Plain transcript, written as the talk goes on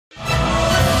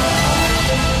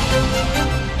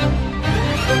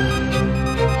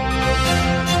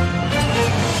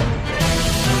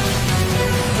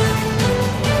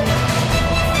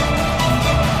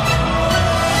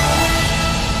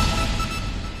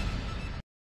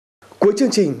Cuối chương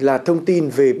trình là thông tin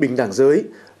về bình đẳng giới.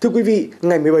 Thưa quý vị,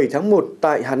 ngày 17 tháng 1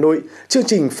 tại Hà Nội, chương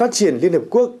trình phát triển Liên Hợp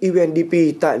Quốc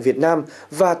UNDP tại Việt Nam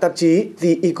và tạp chí The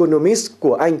Economist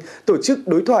của Anh tổ chức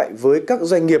đối thoại với các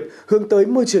doanh nghiệp hướng tới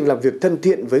môi trường làm việc thân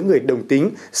thiện với người đồng tính,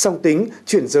 song tính,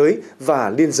 chuyển giới và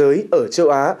liên giới ở châu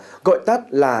Á, gọi tắt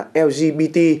là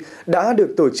LGBT, đã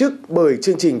được tổ chức bởi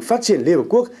chương trình phát triển Liên Hợp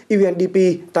Quốc UNDP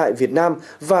tại Việt Nam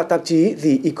và tạp chí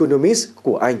The Economist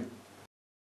của Anh.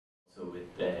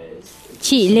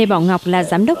 Chị Lê Bảo Ngọc là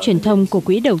giám đốc truyền thông của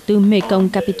quỹ đầu tư Mekong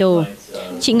Capital.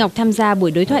 Chị Ngọc tham gia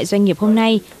buổi đối thoại doanh nghiệp hôm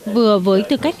nay vừa với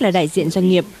tư cách là đại diện doanh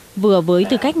nghiệp, vừa với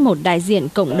tư cách một đại diện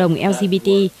cộng đồng LGBT,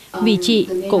 vì chị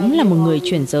cũng là một người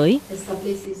chuyển giới.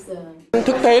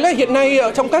 Thực tế là hiện nay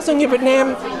ở trong các doanh nghiệp Việt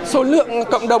Nam, số lượng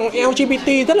cộng đồng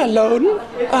LGBT rất là lớn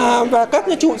và các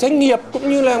chủ doanh nghiệp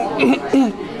cũng như là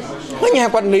các nhà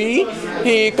quản lý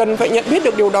thì cần phải nhận biết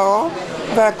được điều đó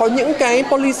và có những cái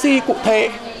policy cụ thể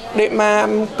để mà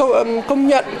công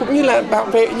nhận cũng như là bảo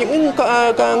vệ những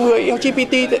người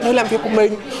LGBT tại nơi làm việc của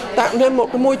mình, tạo nên một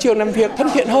cái môi trường làm việc thân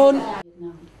thiện hơn.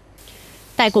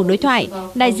 Tại cuộc đối thoại,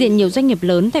 đại diện nhiều doanh nghiệp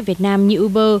lớn tại Việt Nam như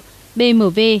Uber,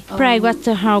 BMW,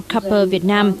 PricewaterhouseCoopers Việt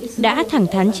Nam đã thẳng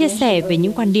thắn chia sẻ về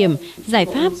những quan điểm, giải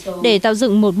pháp để tạo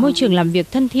dựng một môi trường làm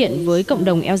việc thân thiện với cộng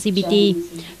đồng LGBT.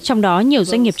 Trong đó, nhiều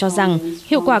doanh nghiệp cho rằng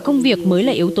hiệu quả công việc mới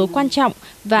là yếu tố quan trọng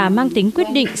và mang tính quyết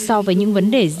định so với những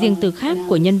vấn đề riêng tư khác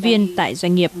của nhân viên tại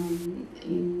doanh nghiệp.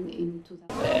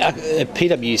 At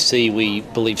PwC, we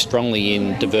believe strongly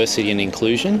in diversity and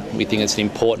inclusion. We think it's an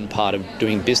important part of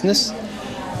doing business.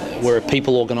 We're a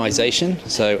people organization,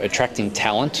 so attracting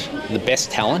talent, the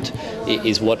best talent,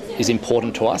 is what is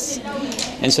important to us.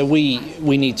 And so we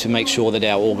need to make sure that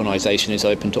our organization is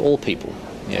open to all people,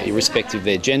 irrespective of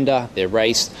their gender, their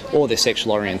race, or their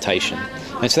sexual orientation.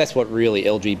 And so that's what really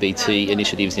LGBT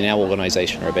initiatives in our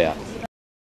organization are about.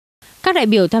 Các đại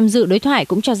biểu tham dự đối thoại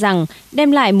cũng cho rằng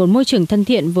đem lại một môi trường thân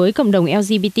thiện với cộng đồng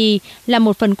LGBT là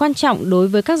một phần quan trọng đối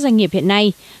với các doanh nghiệp hiện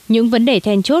nay. Những vấn đề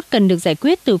then chốt cần được giải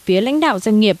quyết từ phía lãnh đạo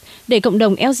doanh nghiệp để cộng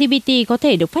đồng LGBT có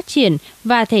thể được phát triển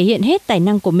và thể hiện hết tài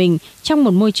năng của mình trong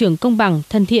một môi trường công bằng,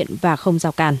 thân thiện và không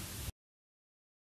rào cản.